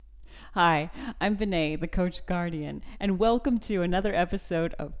Hi, I'm Vinay, the Coach Guardian, and welcome to another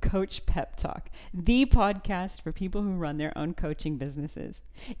episode of Coach Pep Talk, the podcast for people who run their own coaching businesses.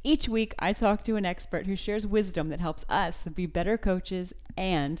 Each week, I talk to an expert who shares wisdom that helps us be better coaches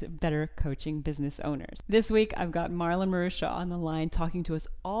and better coaching business owners. This week, I've got Marlon Marescia on the line talking to us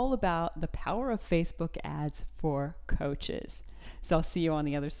all about the power of Facebook ads for coaches. So I'll see you on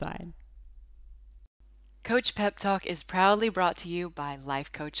the other side. Coach Pep Talk is proudly brought to you by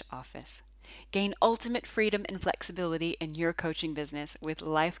Life Coach Office. Gain ultimate freedom and flexibility in your coaching business with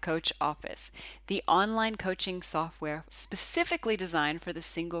Life Coach Office, the online coaching software specifically designed for the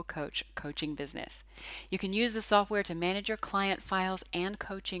single coach coaching business. You can use the software to manage your client files and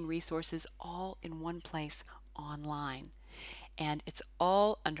coaching resources all in one place online. And it's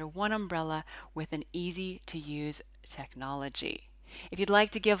all under one umbrella with an easy-to-use technology. If you'd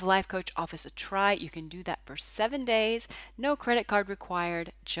like to give Life Coach Office a try, you can do that for 7 days. No credit card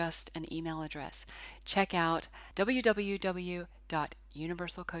required, just an email address. Check out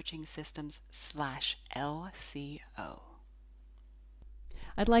www.universalcoachingsystems/LCO.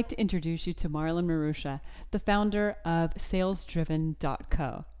 I'd like to introduce you to Marlon Marescia, the founder of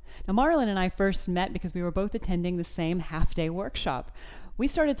salesdriven.co. Now, Marlon and I first met because we were both attending the same half-day workshop. We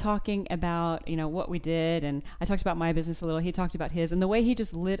started talking about, what we did, and I talked about my business a little. He talked about his, and the way he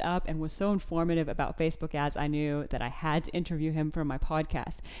just lit up and was so informative about Facebook ads, I knew that I had to interview him for my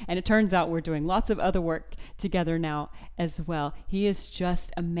podcast. And it turns out we're doing lots of other work together now as well. He is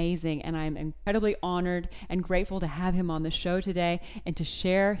just amazing, and I'm incredibly honored and grateful to have him on the show today and to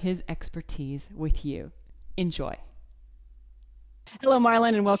share his expertise with you. Enjoy. Hello,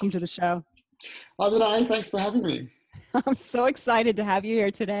 Marlon, and welcome to the show. Hi, Vinay. Thanks for having me. I'm so excited to have you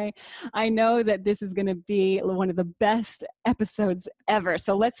here today. I know that this is going to be one of the best episodes ever.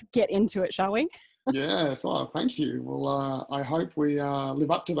 So let's get into it, shall we? Yes, well, thank you. Well, I hope we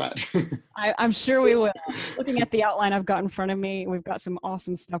live up to that. I'm sure we will. Looking at the outline I've got in front of me, we've got some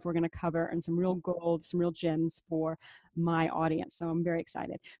awesome stuff we're going to cover and some real gold, some real gems for my audience. So I'm very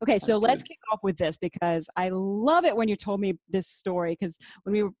excited. Okay, so let's kick off with this because I love it when you told me this story, because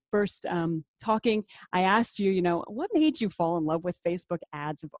when we were first talking, I asked you, what made you fall in love with Facebook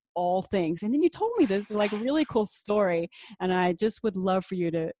ads of all things? And then you told me this really cool story, and I just would love for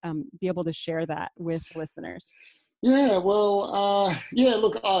you to be able to share that with listeners. Yeah, well,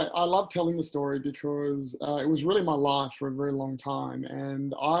 look, I love telling the story because it was really my life for a very long time.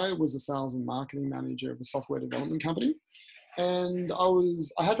 And I was a sales and marketing manager of a software development company. And I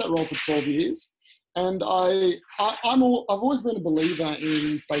had that role for 12 years. And I've always been a believer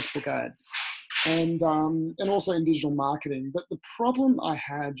in Facebook ads and also in digital marketing. But the problem I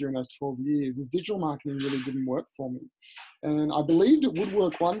had during those 12 years is digital marketing really didn't work for me. And I believed it would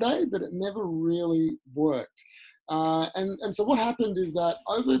work one day, but it never really worked. And so what happened is that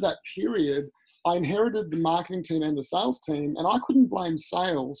over that period, I inherited the marketing team and the sales team, and I couldn't blame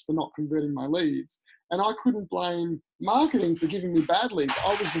sales for not converting my leads. And I couldn't blame marketing for giving me bad leads.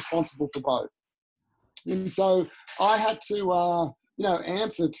 I was responsible for both. And so I had to,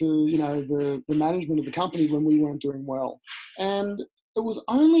 answer to, the management of the company when we weren't doing well. And it was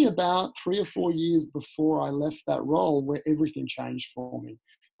only about 3 or 4 years before I left that role where everything changed for me.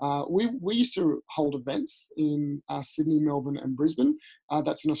 We used to hold events in Sydney, Melbourne, and Brisbane.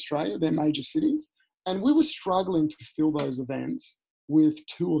 That's in Australia. They're major cities. And we were struggling to fill those events with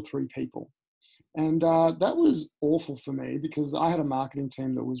 2 or 3 people. And that was awful for me because I had a marketing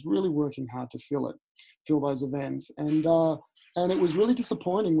team that was really working hard to fill those events. And it was really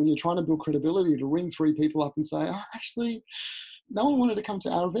disappointing when you're trying to build credibility to ring 3 people up and say, oh, actually, no one wanted to come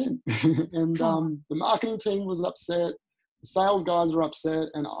to our event. And the marketing team was upset. The sales guys were upset,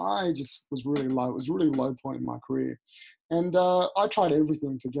 and I just was really low. It was a really low point in my career. And I tried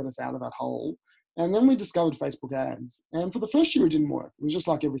everything to get us out of that hole. And then we discovered Facebook ads. And for the first year, it didn't work. It was just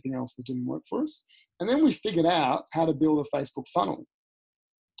like everything else that didn't work for us. And then we figured out how to build a Facebook funnel,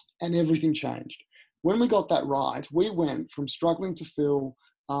 and everything changed. When we got that right, we went from struggling to fill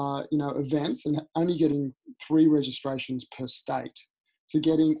events and only getting 3 registrations per state to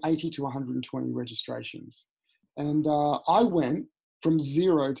getting 80 to 120 registrations. And I went from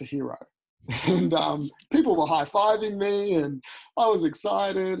 0 to hero. And people were high-fiving me, and I was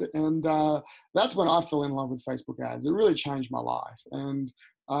excited. And that's when I fell in love with Facebook ads. It really changed my life. And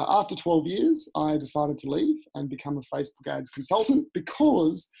after 12 years, I decided to leave and become a Facebook ads consultant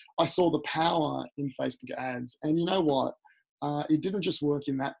because I saw the power in Facebook ads. And you know what? It didn't just work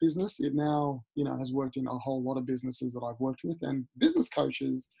in that business. It now, has worked in a whole lot of businesses that I've worked with. And business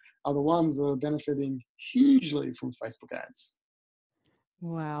coaches are the ones that are benefiting hugely from Facebook ads.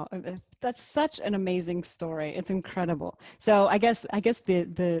 Wow, that's such an amazing story. It's incredible. So I guess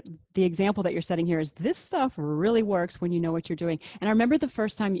the example that you're setting here is this stuff really works when you know what you're doing. And I remember the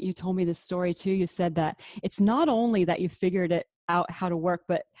first time you told me this story too. You said that it's not only that you figured it out how to work,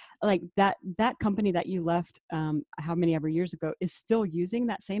 but like that company that you left, how many ever years ago, is still using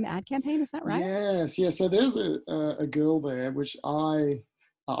that same ad campaign. Is that right? Yes, yes. So there's a girl there, which I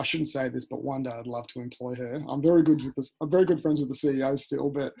shouldn't say this, but one day I'd love to employ her. I'm very good with this. I'm very good friends with the CEO still,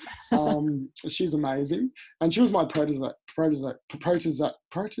 but she's amazing, and she was my protege, protege,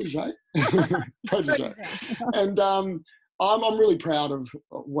 and I'm really proud of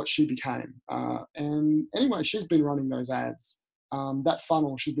what she became. And anyway, she's been running those ads. That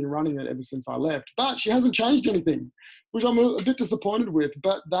funnel, she's been running it ever since I left, but she hasn't changed anything, which I'm a bit disappointed with.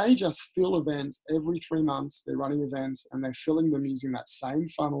 But they just fill events every 3 months. They're running events and they're filling them using that same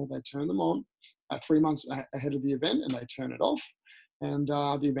funnel. They turn them on 3 months ahead of the event and they turn it off. And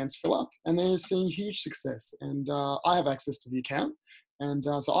the events fill up and they're seeing huge success. And I have access to the account. And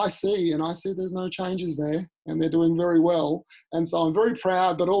so I see there's no changes there and they're doing very well. And so I'm very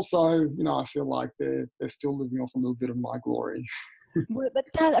proud, but also, I feel like they're still living off a little bit of my glory. Well, but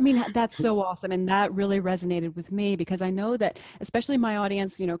that, I mean, that's so awesome. And that really resonated with me because I know that, especially my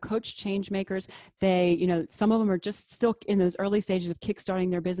audience, coach change makers, they, some of them are just still in those early stages of kickstarting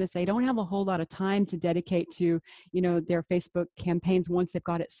their business. They don't have a whole lot of time to dedicate to, their Facebook campaigns once they've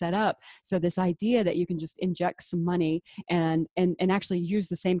got it set up. So this idea that you can just inject some money and actually use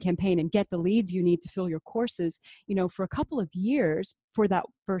the same campaign and get the leads you need to fill your courses, for a couple of years for that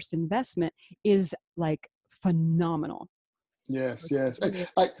first investment is like phenomenal. Yes, yes.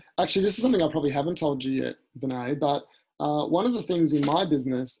 Actually, this is something I probably haven't told you yet, Benay, but one of the things in my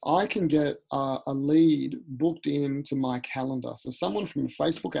business, I can get a lead booked into my calendar. So someone from a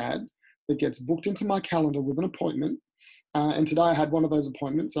Facebook ad that gets booked into my calendar with an appointment. And today I had one of those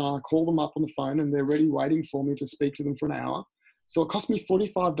appointments and I call them up on the phone and they're ready waiting for me to speak to them for an hour. So it cost me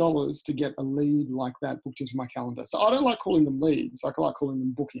 $45 to get a lead like that booked into my calendar. So I don't like calling them leads. I like calling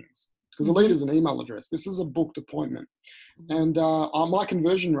them bookings because a lead is an email address. This is a booked appointment. And my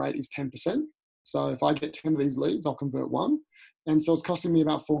conversion rate is 10%. So if I get 10 of these leads, I'll convert one. And so it's costing me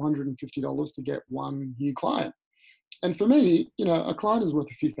about $450 to get one new client. And for me, a client is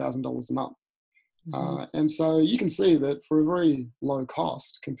worth a few $1,000s a month. And so you can see that for a very low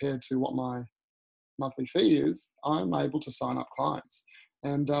cost compared to what my monthly fee is, I'm able to sign up clients.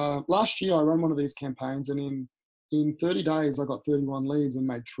 And last year I ran one of these campaigns and in 30 days, I got 31 leads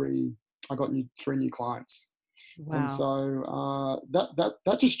and I got three new clients. Wow. And so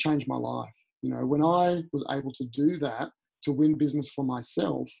that just changed my life. When I was able to do that, to win business for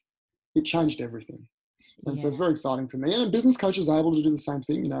myself, it changed everything. And so it's very exciting for me. And business coaches are able to do the same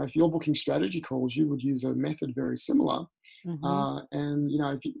thing. If you're booking strategy calls, you would use a method very similar. And,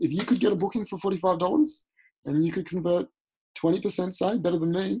 if you could get a booking for $45 and you could convert 20%, say, better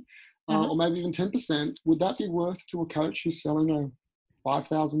than me, or maybe even 10%, would that be worth to a coach who's selling a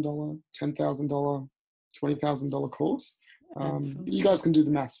 $5,000, $10,000, $20,000 course? You guys can do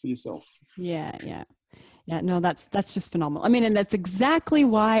the maths for yourself. Yeah. No, that's just phenomenal. I mean, and that's exactly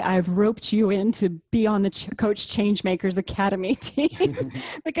why I've roped you in to be on the Coach Changemakers Academy team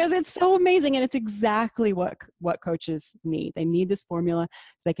because it's so amazing and it's exactly what coaches need. They need this formula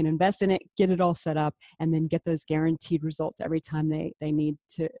so they can invest in it, get it all set up, and then get those guaranteed results every time they need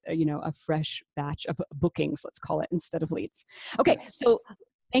to, a fresh batch of bookings, let's call it, instead of leads. Okay, so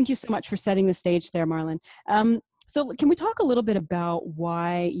thank you so much for setting the stage there, Marlon. So can we talk a little bit about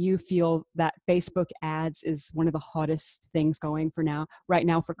why you feel that Facebook ads is one of the hottest things going right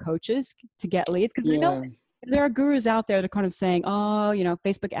now for coaches to get leads? Because we know there are gurus out there that are kind of saying, oh,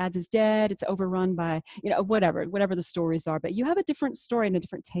 Facebook ads is dead. It's overrun by, whatever the stories are. But you have a different story and a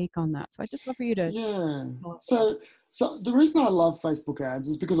different take on that. So I'd just love for you to. Yeah. So the reason I love Facebook ads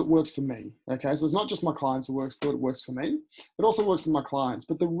is because it works for me. Okay. So it's not just my clients it works for me. It also works for my clients.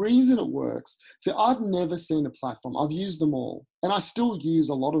 But the reason it works, I've never seen a platform. I've used them all and I still use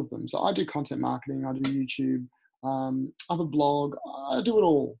a lot of them. So I do content marketing. I do YouTube. I have a blog. I do it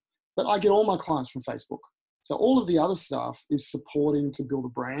all. But I get all my clients from Facebook. So all of the other stuff is supporting to build a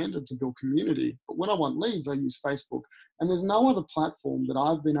brand and to build community. But when I want leads, I use Facebook. And there's no other platform that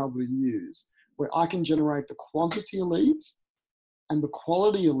I've been able to use where I can generate the quantity of leads and the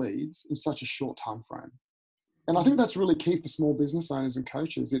quality of leads in such a short time frame. And I think that's really key for small business owners and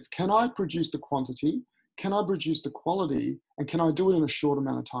coaches. It's, can I produce the quantity? Can I produce the quality? And can I do it in a short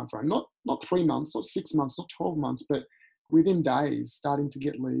amount of time frame? Not 3 months, not 6 months, not 12 months, but within days, starting to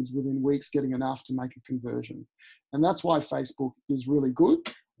get leads, within weeks, getting enough to make a conversion. And that's why Facebook is really good.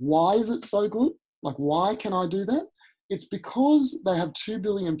 Why is it so good? Like, why can I do that? It's because they have 2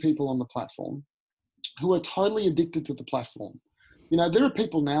 billion people on the platform who are totally addicted to the platform. There are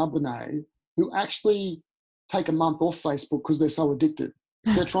people now, Benet, who actually take a month off Facebook because they're so addicted.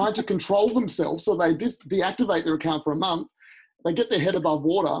 They're trying to control themselves, so they deactivate their account for a month, they get their head above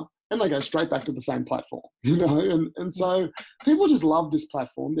water, and they go straight back to the same platform, and so people just love this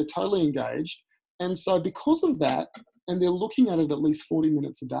platform. They're totally engaged. And so because of that, and they're looking at it at least 40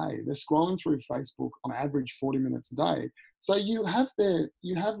 minutes a day, they're scrolling through Facebook on average 40 minutes a day. So you have their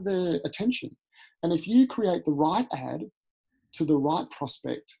attention. And if you create the right ad to the right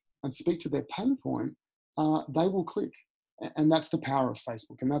prospect and speak to their pain point, they will click. And that's the power of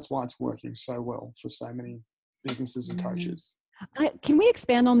Facebook. And that's why it's working so well for so many businesses and coaches. Can we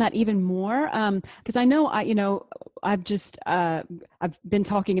expand on that even more? Because I know I've been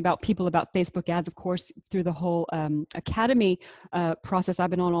talking about Facebook ads, of course, through the whole academy process. I've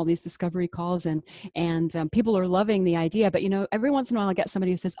been on all these discovery calls, and people are loving the idea. But every once in a while, I get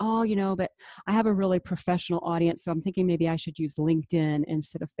somebody who says, "Oh, but I have a really professional audience, so I'm thinking maybe I should use LinkedIn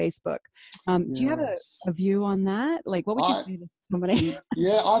instead of Facebook." Do you have a view on that? Like, what would you say to somebody?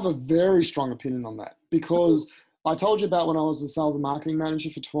 Yeah, I have a very strong opinion on that, because I told you about when I was a sales and marketing manager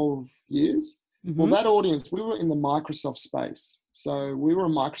for 12 years. Mm-hmm. Well, that audience, we were in the Microsoft space. So we were a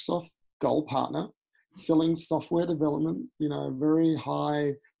Microsoft Gold partner selling software development, very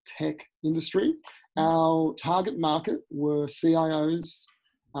high tech industry. Our target market were CIOs,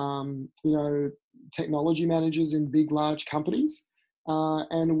 technology managers in big, large companies.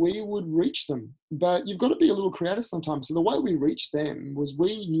 And we would reach them. But you've got to be a little creative sometimes. So the way we reached them was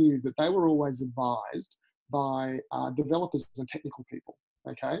we knew that they were always advised by developers and technical people,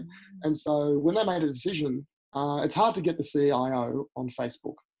 okay? And so when they made a decision, it's hard to get the CIO on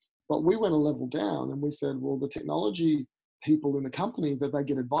Facebook. But we went a level down and we said, well, the technology people in the company that they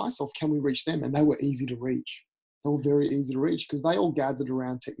get advice of, can we reach them? And they were easy to reach. They were very easy to reach because they all gathered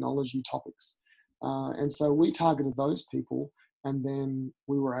around technology topics. And so we targeted those people, and then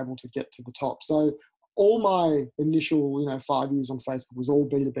we were able to get to the top. So all my initial, 5 years on Facebook was all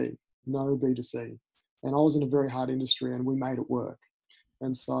B2B, no B2C. And I was in a very hard industry, and we made it work.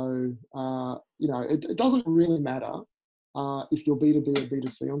 And so, it doesn't really matter if you're B2B or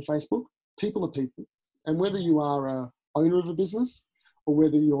B2C on Facebook. People are people. And whether you are a owner of a business or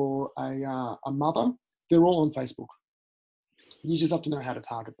whether you're a mother, they're all on Facebook. You just have to know how to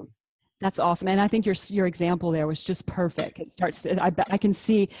target them. That's awesome. And I think your example there was just perfect. It starts to, I can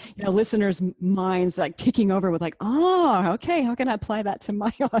see, listeners' minds like ticking over with like, oh, okay, how can I apply that to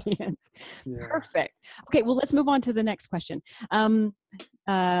my audience? Yeah. Perfect. Okay, well, let's move on to the next question. So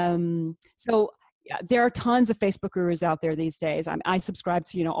there are tons of Facebook gurus out there these days. I subscribe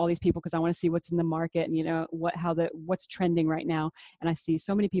to, all these people because I want to see what's in the market and, what's trending right now. And I see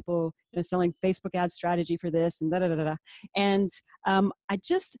so many people selling Facebook ad strategy for this and da-da-da-da. And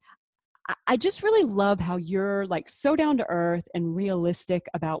I just really love how you're like so down to earth and realistic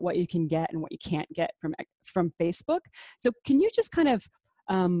about what you can get and what you can't get from Facebook. So can you just kind of,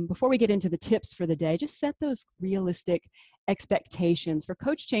 before we get into the tips for the day, just set those realistic expectations for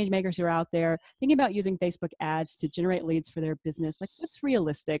coach change makers who are out there thinking about using Facebook ads to generate leads for their business? Like, what's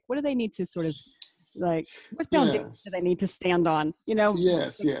realistic? What do they need to sort of like, what foundation do they need to stand on?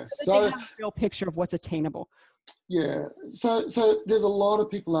 Yes. So they have a real picture of what's attainable. Yeah, so there's a lot of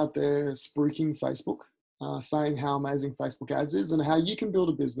people out there spruiking Facebook, saying how amazing Facebook ads is and how you can build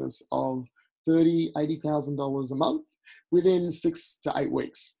a business of $30,000, $80,000 a month within 6 to 8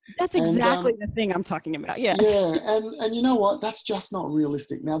 weeks. That's exactly the thing I'm talking about. Yeah. Yeah, and you know what? That's just not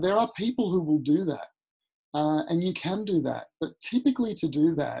realistic. Now there are people who will do that, and you can do that, but typically to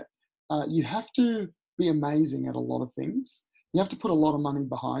do that, you have to be amazing at a lot of things. You have to put a lot of money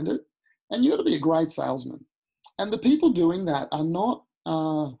behind it, and you got to be a great salesman. And the people doing that are not,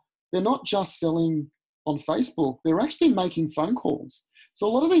 they're not just selling on Facebook, they're actually making phone calls. So a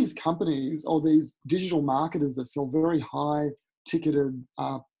lot of these companies or these digital marketers that sell very high ticketed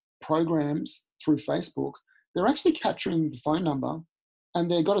programs through Facebook, they're actually capturing the phone number,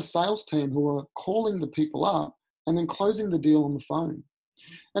 and they've got a sales team who are calling the people up and then closing the deal on the phone.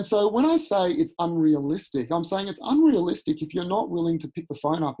 And so when I say it's unrealistic, I'm saying it's unrealistic if you're not willing to pick the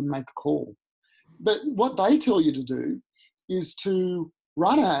phone up and make a call. But what they tell you to do is to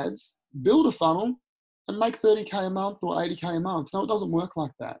run ads, build a funnel, and make 30K a month or 80K a month. No, it doesn't work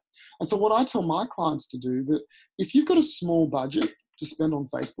like that. And so what I tell my clients to do, that if you've got a small budget to spend on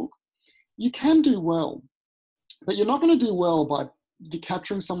Facebook, you can do well. But you're not going to do well by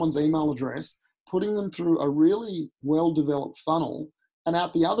capturing someone's email address, putting them through a really well-developed funnel, and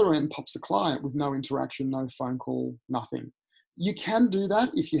out the other end pops a client with no interaction, no phone call, nothing. You can do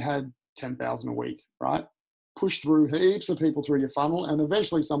that if you had 10,000 a week, right? push through heaps of people through your funnel, and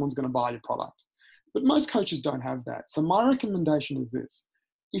eventually someone's going to buy your product. But most coaches don't have that. So my recommendation is this.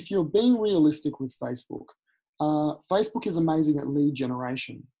 If you're being realistic with Facebook, Facebook is amazing at lead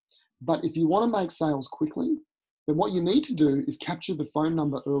generation. But if you want to make sales quickly, then what you need to do is capture the phone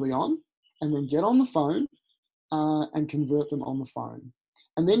number early on and then get on the phone and convert them on the phone.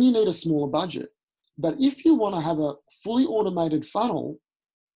 And then you need a smaller budget. But if you want to have a fully automated funnel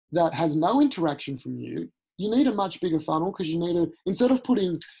that has no interaction from you, you need a much bigger funnel, because you need to, instead of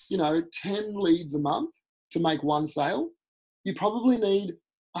putting, 10 leads a month to make one sale, you probably need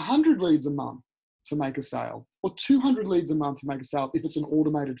 100 leads a month to make a sale, or 200 leads a month to make a sale if it's an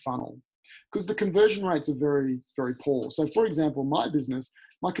automated funnel, because the conversion rates are very, very poor. So for example, my business,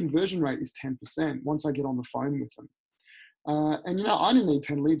 my conversion rate is 10% once I get on the phone with them. And I only need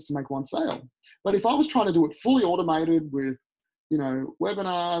 10 leads to make one sale. But if I was trying to do it fully automated with,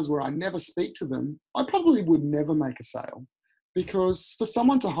 webinars where I never speak to them, I probably would never make a sale, because for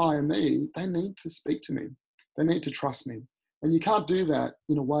someone to hire me, they need to speak to me. They need to trust me. And you can't do that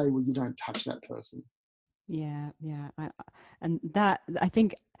in a way where you don't touch that person. Yeah. I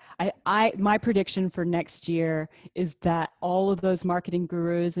think my prediction for next year is that all of those marketing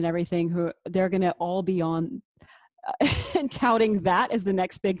gurus and everything, who they're going to all be on touting that as the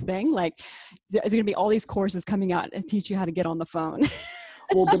next big thing. Like, there's going to be all these courses coming out and teach you how to get on the phone.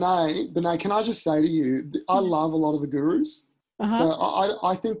 Well, Benet, can I just say to you, I love a lot of the gurus. Uh-huh. So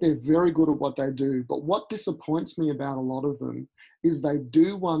I think they're very good at what they do. But what disappoints me about a lot of them is they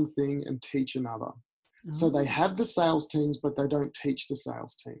do one thing and teach another. Oh. So they have the sales teams, but they don't teach the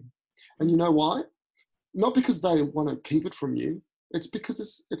sales team. And you know why? Not because they want to keep it from you. It's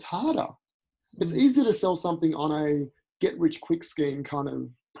because it's harder. It's easy to sell something on a get-rich-quick scheme kind of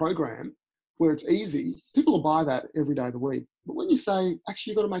program where it's easy. People will buy that every day of the week. But when you say,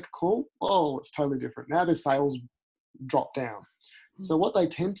 actually, you've got to make a call, it's totally different. Now their sales drop down. So what they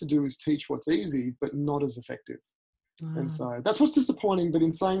tend to do is teach what's easy, but not as effective. And so that's what's disappointing. But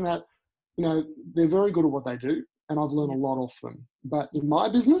in saying that, they're very good at what they do, and I've learned a lot off them. But in my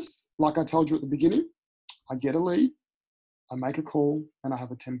business, like I told you at the beginning, I get a lead, I make a call, and I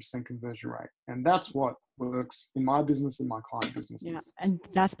have a 10% conversion rate. And that's what works in my business and my client businesses. Yeah, and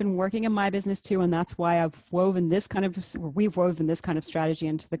that's been working in my business too. And that's why we've woven this kind of strategy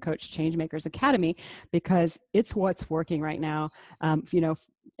into the Coach Changemakers Academy, because it's what's working right now.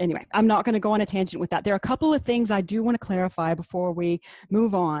 Anyway, I'm not going to go on a tangent with that. There are a couple of things I do want to clarify before we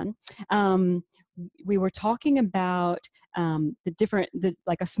move on. We were talking about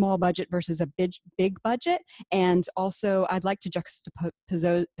like a small budget versus a big budget, and also I'd like to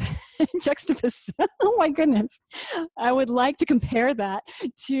juxtapose. Oh my goodness, I would like to compare that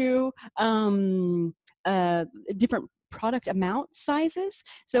to different product amount sizes.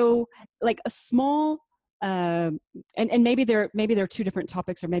 So, like a small. And maybe there are two different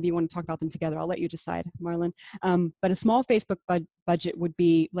topics, or maybe you want to talk about them together. I'll let you decide, Marlon. But a small Facebook budget would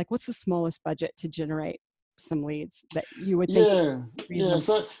be like, what's the smallest budget to generate some leads that you would think? Yeah.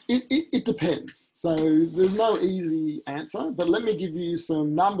 So it depends. So there's no easy answer, but let me give you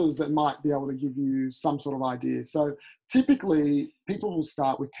some numbers that might be able to give you some sort of idea. So typically people will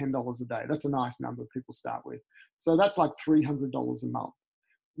start with $10 a day. That's a nice number people start with. So that's like $300 a month.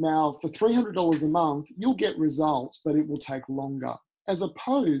 Now, for $300 a month, you'll get results, but it will take longer, as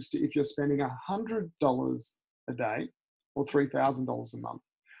opposed to if you're spending $100 a day or $3,000 a month.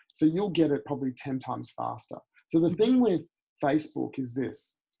 So you'll get it probably 10 times faster. So the thing with Facebook is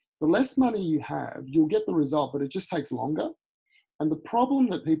this: the less money you have, you'll get the result, but it just takes longer. And the problem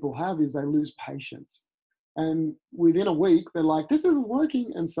that people have is they lose patience. And within a week, they're like, this isn't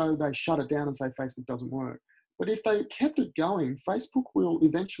working. And so they shut it down and say Facebook doesn't work. But if they kept it going, Facebook will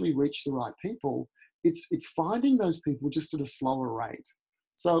eventually reach the right people. It's finding those people just at a slower rate.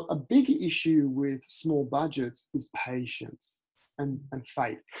 So a big issue with small budgets is patience and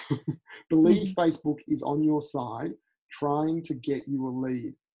faith. Believe Facebook is on your side trying to get you a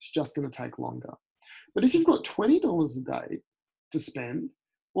lead. It's just going to take longer. But if you've got $20 a day to spend,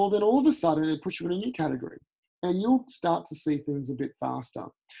 well, then all of a sudden it puts you in a new category, and you'll start to see things a bit faster.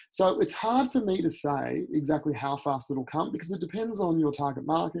 So it's hard for me to say exactly how fast it'll come, because it depends on your target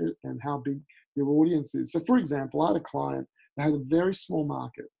market and how big your audience is. So for example, I had a client that had a very small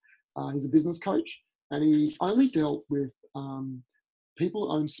market. He's a business coach, and he only dealt with people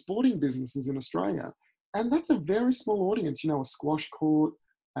who own sporting businesses in Australia. And that's a very small audience, a squash court,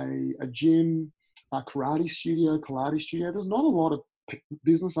 a gym, a karate studio, Pilates studio. There's not a lot of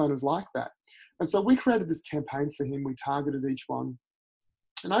business owners like that. And so we created this campaign for him. We targeted each one.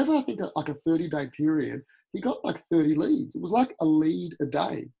 And over, I think, like a 30-day period, he got like 30 leads. It was like a lead a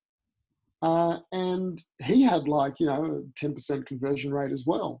day. And he had like, you know, a 10% conversion rate as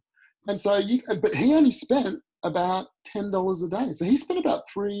well. And so but he only spent about $10 a day. So he spent about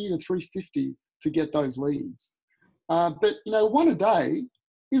 $3 to $3.50 to get those leads. But, you know, one a day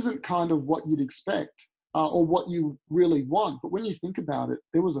isn't kind of what you'd expect or what you really want. But when you think about it,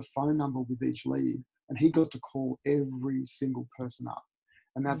 there was a phone number with each lead and he got to call every single person up.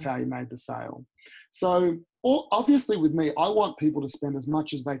 And that's how he made the sale. So obviously with me, I want people to spend as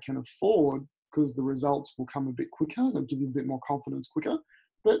much as they can afford because the results will come a bit quicker. They'll give you a bit more confidence quicker.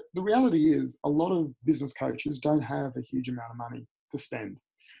 But the reality is a lot of business coaches don't have a huge amount of money to spend.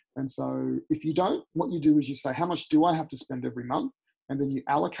 And so if you don't, what you do is you say, how much do I have to spend every month? And then you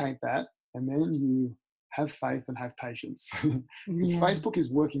allocate that and then you have faith and have patience. Because Facebook is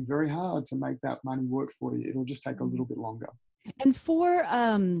working very hard to make that money work for you. It'll just take a little bit longer. And for,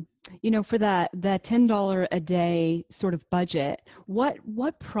 you know, for that $10 a day sort of budget,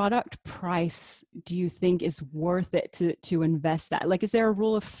 what product price do you think is worth it to invest that? Like, is there a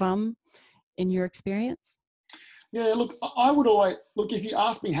rule of thumb in your experience? Yeah, look, I would always, look, if you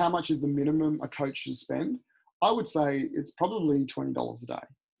ask me how much is the minimum a coach should spend, I would say it's probably $20 a day,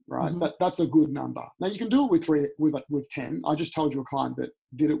 right? Mm-hmm. That's a good number. Now you can do it with 10. I just told you a client that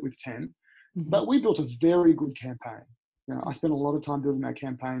did it with 10, but we built a very good campaign. You know, I spent a lot of time building that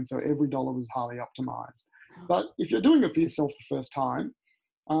campaign, so every dollar was highly optimized. But if you're doing it for yourself the first time,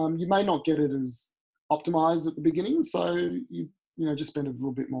 you may not get it as optimized at the beginning, so you just spend a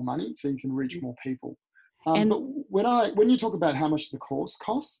little bit more money so you can reach more people. But when you talk about how much the course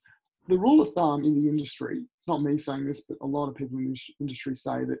costs, the rule of thumb in the industry, it's not me saying this, but a lot of people in the industry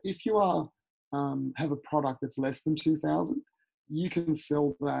say that if you have a product that's less than 2,000, you can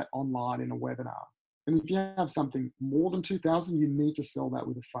sell that online in a webinar. And if you have something more than 2,000, you need to sell that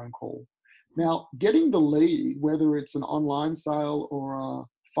with a phone call. Now, getting the lead, whether it's an online sale or a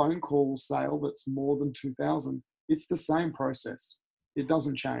phone call sale that's more than 2,000, it's the same process. It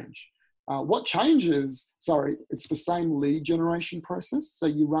doesn't change. What changes, it's the same lead generation process. So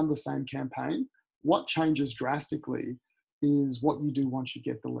you run the same campaign. What changes drastically is what you do once you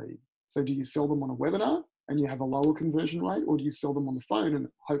get the lead. So do you sell them on a webinar and you have a lower conversion rate, or do you sell them on the phone and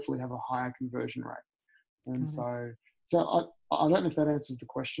hopefully have a higher conversion rate? And so I don't know if that answers the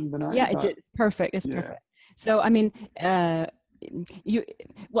question, Benay. Yeah, it's perfect. It's perfect. So, I mean,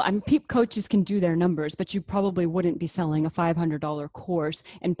 coaches can do their numbers, but you probably wouldn't be selling a $500 course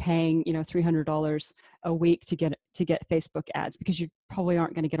and paying, $300 a week to get Facebook ads, because you probably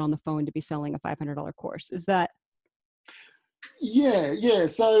aren't going to get on the phone to be selling a $500 course. Is that? Yeah.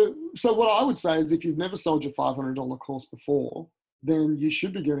 So what I would say is if you've never sold your $500 course before, then you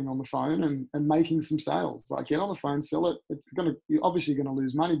should be getting on the phone and making some sales. Like, get on the phone, sell it. You're obviously going to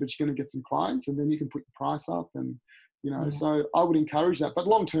lose money, but you're going to get some clients, and then you can put your price up. And so I would encourage that. But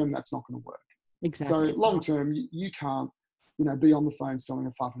long term, that's not going to work. Exactly. So long term, you can't be on the phone selling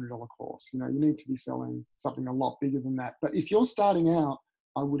a $500 course. You need to be selling something a lot bigger than that. But if you're starting out,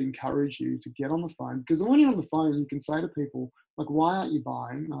 I would encourage you to get on the phone, because when you're on the phone, you can say to people, like, why aren't you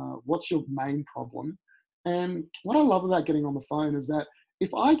buying? What's your main problem? And what I love about getting on the phone is that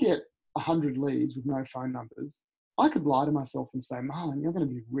if I get 100 leads with no phone numbers, I could lie to myself and say, Marlon, you're going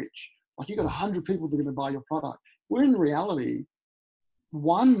to be rich. Like, you've got 100 people that are going to buy your product. Where in reality,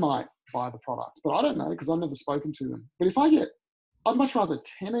 one might buy the product, but I don't know because I've never spoken to them. But if I'd much rather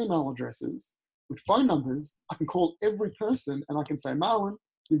 10 email addresses with phone numbers. I can call every person and I can say, Marlon,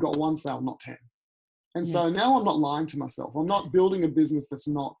 you've got one sale, not 10. And so now I'm not lying to myself. I'm not building a business that's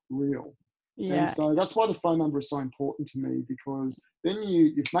not real. Yeah. And so that's why the phone number is so important to me, because then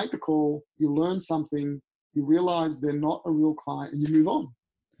you make the call, you learn something, you realize they're not a real client, and you move on.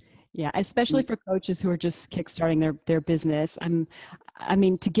 Yeah, especially for coaches who are just kickstarting their business. I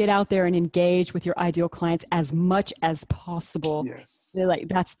mean, to get out there and engage with your ideal clients as much as possible. Yes. Like,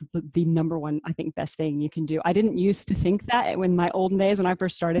 that's the number one, I think, best thing you can do. I didn't used to think that in my olden days when I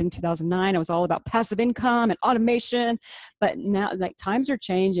first started in 2009. I was all about passive income and automation. But now, like, times are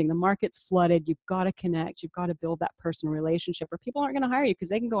changing. The market's flooded. You've got to connect. You've got to build that personal relationship, or people aren't going to hire you because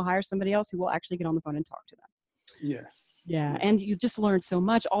they can go hire somebody else who will actually get on the phone and talk to them. Yes. Yeah. And you just learn so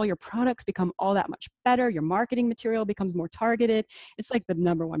much. All your products become all that much better. Your marketing material becomes more targeted. It's like the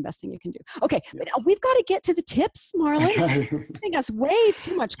number one best thing you can do. Okay. Yes. But we've got to get to the tips, Marlon. Okay. I think that's way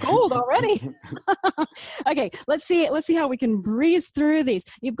too much gold already. Okay. Let's see how we can breeze through these.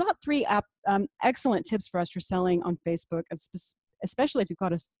 You've got 3 excellent tips for us for selling on Facebook, especially if you've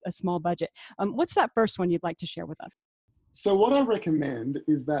got a small budget. What's that first one you'd like to share with us? So what I recommend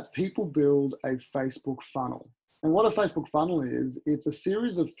is that people build a Facebook funnel. And what a Facebook funnel is, it's a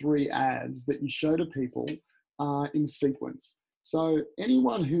series of 3 ads that you show to people in sequence. So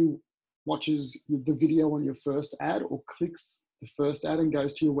anyone who watches the video on your first ad or clicks the first ad and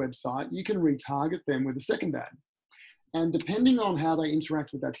goes to your website, you can retarget them with a second ad. And depending on how they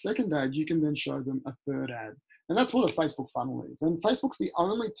interact with that second ad, you can then show them a third ad. And that's what a Facebook funnel is. And Facebook's the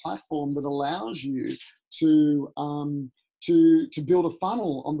only platform that allows you to build a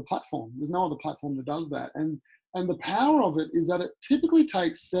funnel on the platform. There's no other platform that does that. And the power of it is that it typically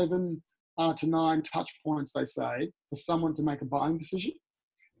takes 7 to 9 touch points, they say, for someone to make a buying decision.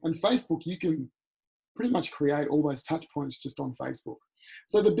 And Facebook, you can pretty much create all those touch points just on Facebook.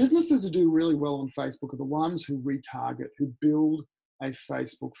 So the businesses who do really well on Facebook are the ones who retarget, who build a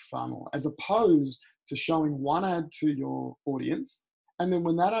Facebook funnel, as opposed to showing one ad to your audience. And then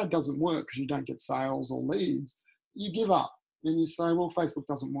when that ad doesn't work because you don't get sales or leads, you give up and you say, well, Facebook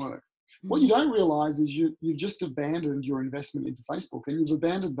doesn't work. What you don't realize is you've just abandoned your investment into Facebook, and you've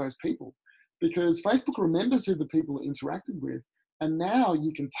abandoned those people, because Facebook remembers who the people are interacted with. And now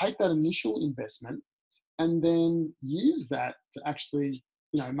you can take that initial investment and then use that to actually,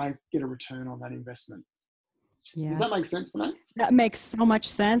 get a return on that investment. Yeah. Does that make sense, Vinay? That makes so much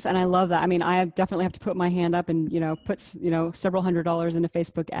sense. And I love that. I mean, I definitely have to put my hand up and, put, several $100s into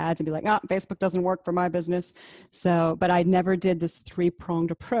Facebook ads and be like, Facebook doesn't work for my business. So, but I never did this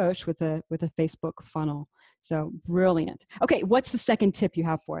 3-pronged approach with a Facebook funnel. So brilliant. Okay. What's the second tip you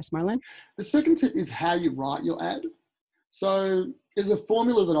have for us, Marlon? The second tip is how you write your ad. So there's a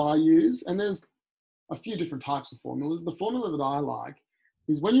formula that I use, and there's a few different types of formulas. The formula that I like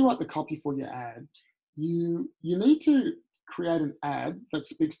is when you write the copy for your ad, you need to create an ad that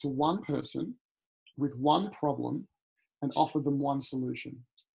speaks to one person with one problem and offer them one solution.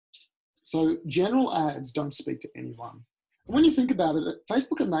 So general ads don't speak to anyone. And when you think about it,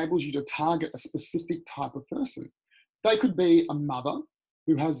 Facebook enables you to target a specific type of person. They could be a mother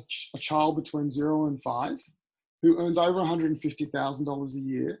who has a child between 0 and 5, who earns over $150,000 a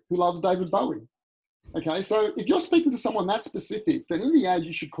year, who loves David Bowie. Okay, so if you're speaking to someone that specific, then in the ad,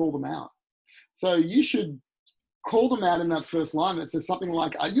 you should call them out. So you should call them out in that first line that says something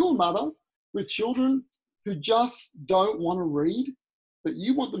like, are you a mother with children who just don't want to read, but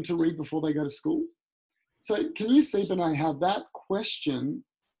you want them to read before they go to school? So can you see, Benet, how that question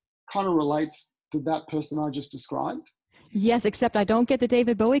kind of relates to that person I just described? Yes, except I don't get the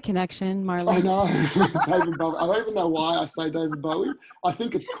David Bowie connection, Marlon. I know, David Bowie. I don't even know why I say David Bowie. I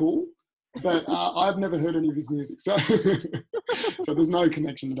think it's cool, but I've never heard any of his music. So there's no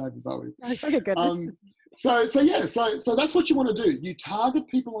connection to David Bowie. Okay, good. So that's what you want to do. You target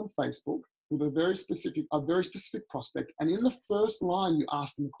people on Facebook with a very specific prospect. And in the first line, you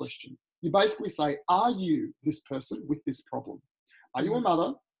ask them a question. You basically say, are you this person with this problem? Are you a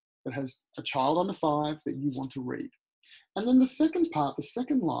mother that has a child under 5 that you want to read? And then the second part, the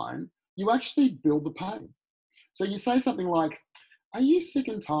second line, you actually build the pain. So you say something like, are you sick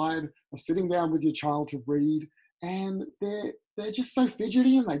and tired of sitting down with your child to read and they're just so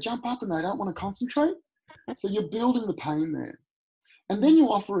fidgety and they jump up and they don't want to concentrate? So you're building the pain there. And then you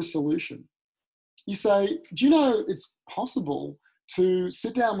offer a solution. You say, do you know it's possible to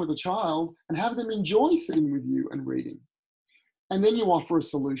sit down with a child and have them enjoy sitting with you and reading? And then you offer a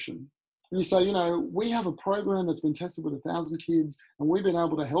solution. And you say, we have a program that's been tested with 1,000 kids, and we've been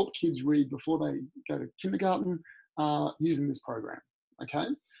able to help kids read before they go to kindergarten using this program, okay?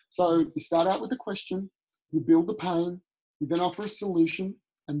 So you start out with a question, you build the pain, you then offer a solution,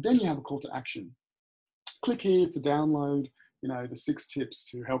 and then you have a call to action. Click here to download, the 6 tips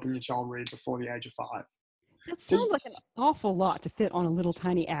to helping your child read before the age of 5. That sounds like an awful lot to fit on a little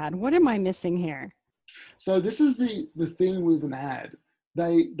tiny ad. What am I missing here? So this is the thing with an ad.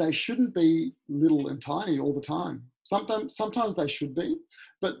 They shouldn't be little and tiny all the time. Sometimes they should be,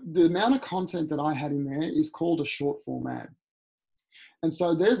 but the amount of content that I had in there is called a short form ad. And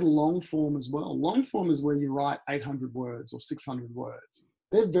so there's long form as well. Long form is where you write 800 words or 600 words.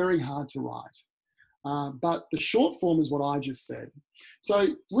 They're very hard to write. But the short form is what I just said.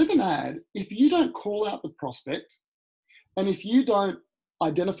 So with an ad, if you don't call out the prospect, and if you don't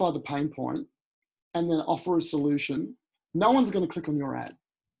identify the pain point and then offer a solution, no one's going to click on your ad.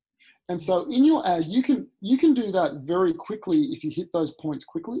 And so in your ad, you can do that very quickly if you hit those points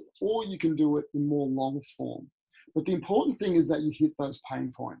quickly, or you can do it in more long form. But the important thing is that you hit those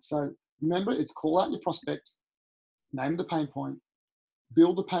pain points. So remember, it's call out your prospect, name the pain point,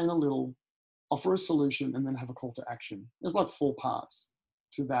 build the pain a little, offer a solution, and then have a call to action. There's like 4 parts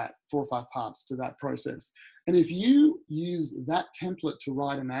to that, 4 or 5 parts to that process. And if you use that template to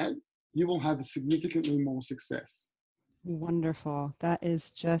write an ad, you will have significantly more success. Wonderful. That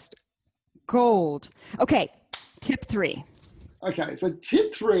is just gold. Okay, tip 3. Okay, so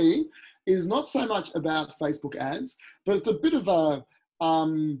tip 3 is not so much about Facebook ads, but it's a bit of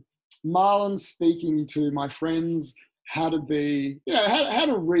Marlon speaking to my friends how to be, how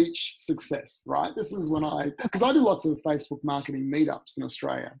to reach success, right? This is when because I do lots of Facebook marketing meetups in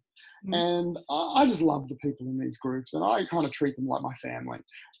Australia. And I just love the people in these groups, and I kind of treat them like my family.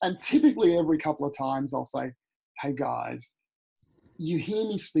 And typically every couple of times I'll say, hey guys, you hear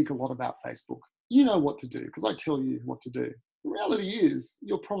me speak a lot about Facebook. You know what to do because I tell you what to do. The reality is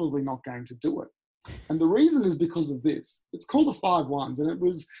you're probably not going to do it. And the reason is because of this. It's called the 5 1s. And it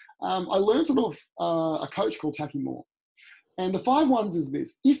was, I learned it off a coach called Taki Moore. And the 5 1s is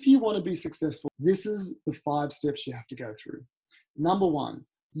this. If you want to be successful, this is the 5 steps you have to go through. Number 1,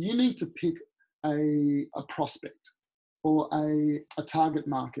 you need to pick a prospect or a target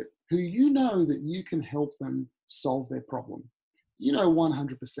market who you know that you can help them solve their problem.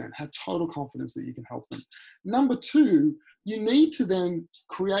 100%, have total confidence that you can help them. Number 2, you need to then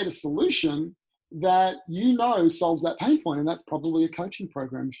create a solution that solves that pain point, and that's probably a coaching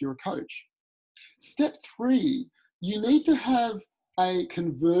program if you're a coach. Step 3, you need to have a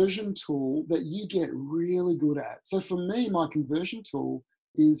conversion tool that you get really good at. So for me, my conversion tool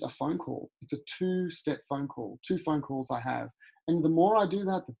is a phone call. It's a 2-step phone call, 2 phone calls I have. And the more I do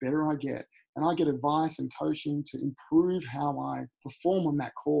that, the better I get. And I get advice and coaching to improve how I perform on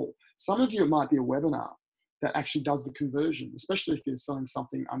that call. Some of you, it might be a webinar that actually does the conversion, especially if you're selling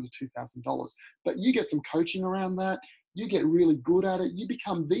something under $2,000. But you get some coaching around that. You get really good at it. You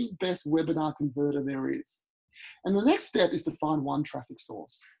become the best webinar converter there is. And the next step is to find one traffic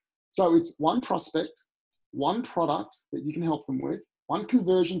source. So it's one prospect, one product that you can help them with, one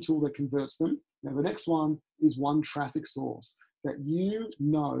conversion tool that converts them. Now the next one is one traffic source that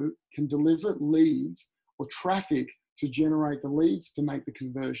can deliver leads or traffic to generate the leads to make the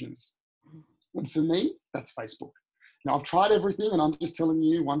conversions. And for me, that's Facebook. Now I've tried everything, and I'm just telling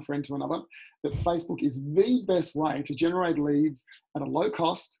you, one friend to another, that Facebook is the best way to generate leads at a low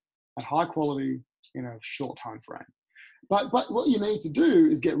cost, at high quality, in a short time frame. But what you need to do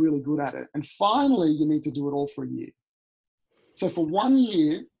is get really good at it. And finally, you need to do it all for a year. So for 1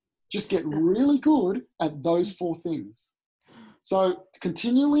 year, just get really good at those 4 things. So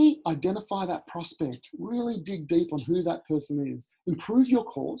continually identify that prospect, really dig deep on who that person is, improve your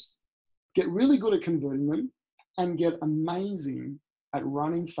course, get really good at converting them, and get amazing at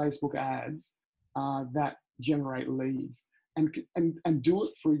running Facebook ads that generate leads, and do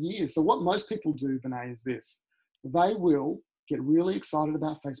it for a year. So what most people do, Vinay, is this. They will get really excited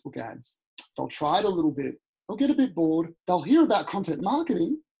about Facebook ads. They'll try it a little bit. They'll get a bit bored. They'll hear about content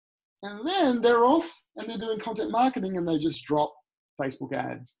marketing, and then they're off and they're doing content marketing, and they just drop Facebook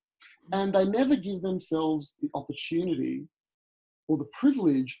ads. And they never give themselves the opportunity or the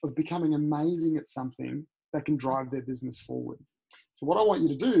privilege of becoming amazing at something that can drive their business forward. So what I want you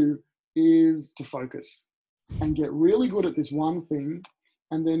to do is to focus and get really good at this one thing.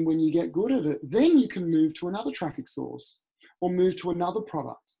 And then when you get good at it, then you can move to another traffic source or move to another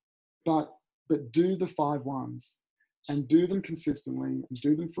product. But do the 5 1s and do them consistently and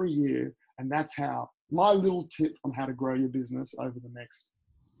do them for a year. And that's how my little tip on how to grow your business over the next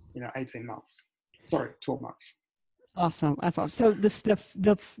 18 months. Sorry, 12 months. Awesome. That's awesome. So the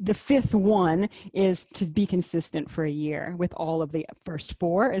 5th one is to be consistent for a year with all of the first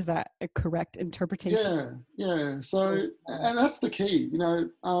 4. Is that a correct interpretation? Yeah. So, and that's the key,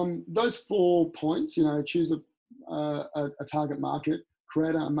 those 4 points, choose a target market,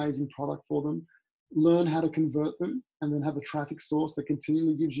 create an amazing product for them, learn how to convert them, and then have a traffic source that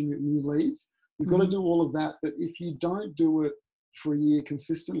continually gives you new leads. You've got to do all of that. But if you don't do it for a year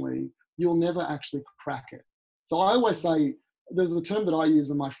consistently, you'll never actually crack it. So I always say, there's a term that I use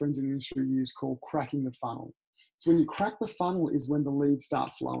and my friends in the industry use called cracking the funnel. So when you crack the funnel is when the leads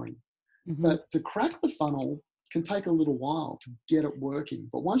start flowing. But to crack the funnel can take a little while to get it working.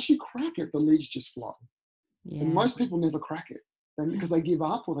 But once you crack it, the leads just flow. Yeah. And most people never crack it because they give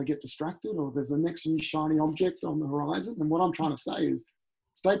up or they get distracted or there's the next new shiny object on the horizon. And what I'm trying to say is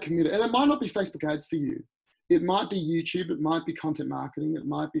stay committed. And it might not be Facebook ads for you. It might be YouTube, it might be content marketing, it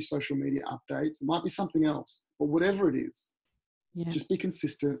might be social media updates, it might be something else, but whatever it is, just be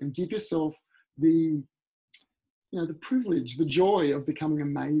consistent and give yourself the privilege, the joy of becoming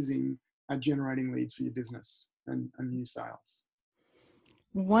amazing at generating leads for your business and new sales.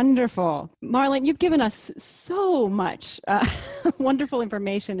 Wonderful. Marlon, you've given us so much wonderful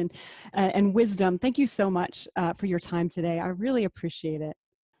information and wisdom. Thank you so much for your time today. I really appreciate it.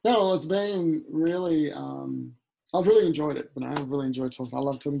 No, it's been really, I've really enjoyed it. I've really enjoyed talking. I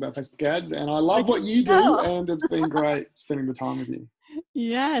love talking about Facebook ads and I love what you do and it's been great spending the time with you.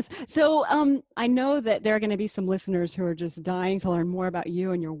 Yes. So I know that there are going to be some listeners who are just dying to learn more about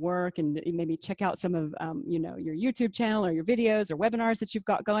you and your work, and maybe check out some of your YouTube channel or your videos or webinars that you've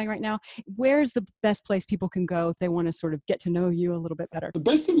got going right now. Where's the best place people can go if they want to sort of get to know you a little bit better? The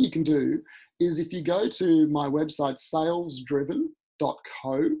best thing you can do is if you go to my website,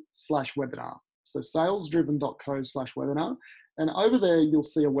 salesdriven.co/webinar. So salesdriven.co/webinar. And over there, you'll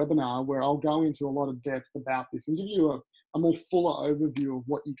see a webinar where I'll go into a lot of depth about this and give you a more fuller overview of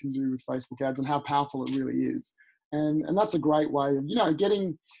what you can do with Facebook ads and how powerful it really is. And that's a great way of,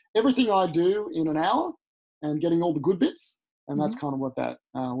 getting everything I do in an hour and getting all the good bits. And that's kind of what that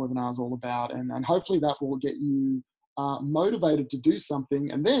webinar is all about. And hopefully that will get you motivated to do something,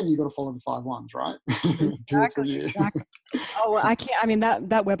 and then you got to follow the 5 1s, right? Do it for a year. Exactly. Oh, well, I can't. I mean, that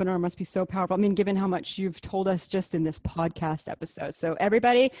webinar must be so powerful. I mean, given how much you've told us just in this podcast episode. So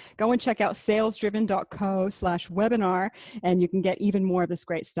everybody, go and check out salesdriven.co/webinar, and you can get even more of this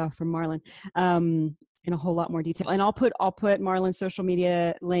great stuff from Marlon. In a whole lot more detail. And I'll put Marlon's social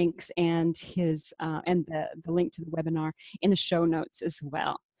media links and his and the link to the webinar in the show notes as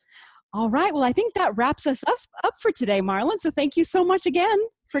well. All right. Well, I think that wraps us up for today, Marlon. So thank you so much again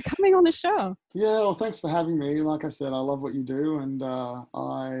for coming on the show. Yeah, well, thanks for having me. Like I said, I love what you do, and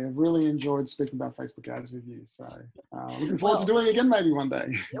I really enjoyed speaking about Facebook ads with you. So looking forward to doing it again maybe one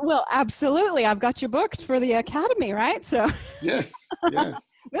day. Well, absolutely. I've got you booked for the Academy, right? So Yes.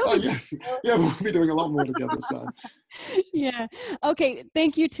 Yes. Yes. Yeah, we'll be doing a lot more together. So. Yeah. Okay.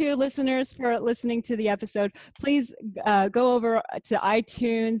 Thank you to listeners for listening to the episode. Please go over to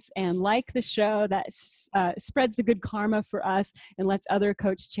iTunes and like the show. That spreads the good karma for us and lets other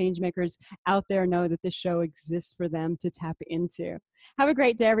coach changemakers out there know that this show exists for them to tap into. Have a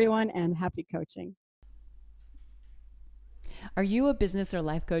great day, everyone, and happy coaching. Are you a business or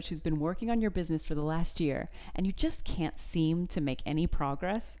life coach who's been working on your business for the last year and you just can't seem to make any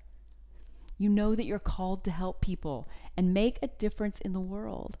progress? You know that you're called to help people and make a difference in the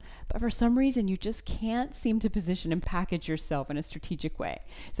world, but for some reason you just can't seem to position and package yourself in a strategic way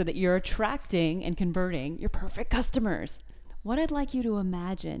so that you're attracting and converting your perfect customers. What I'd like you to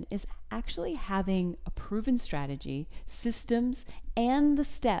imagine is actually having a proven strategy, systems, and the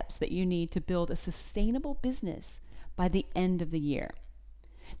steps that you need to build a sustainable business by the end of the year.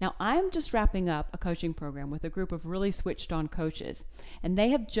 Now, I'm just wrapping up a coaching program with a group of really switched on coaches, and they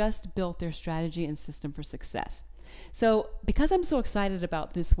have just built their strategy and system for success. So because I'm so excited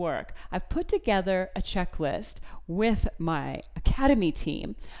about this work, I've put together a checklist with my Academy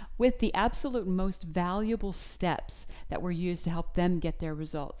team with the absolute most valuable steps that were used to help them get their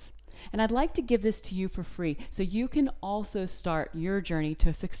results. And I'd like to give this to you for free so you can also start your journey to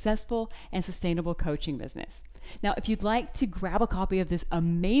a successful and sustainable coaching business. Now, if you'd like to grab a copy of this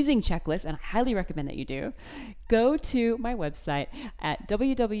amazing checklist, and I highly recommend that you do, go to my website at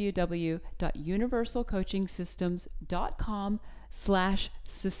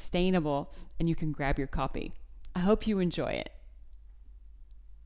www.universalcoachingsystems.com/sustainable, and you can grab your copy. I hope you enjoy it.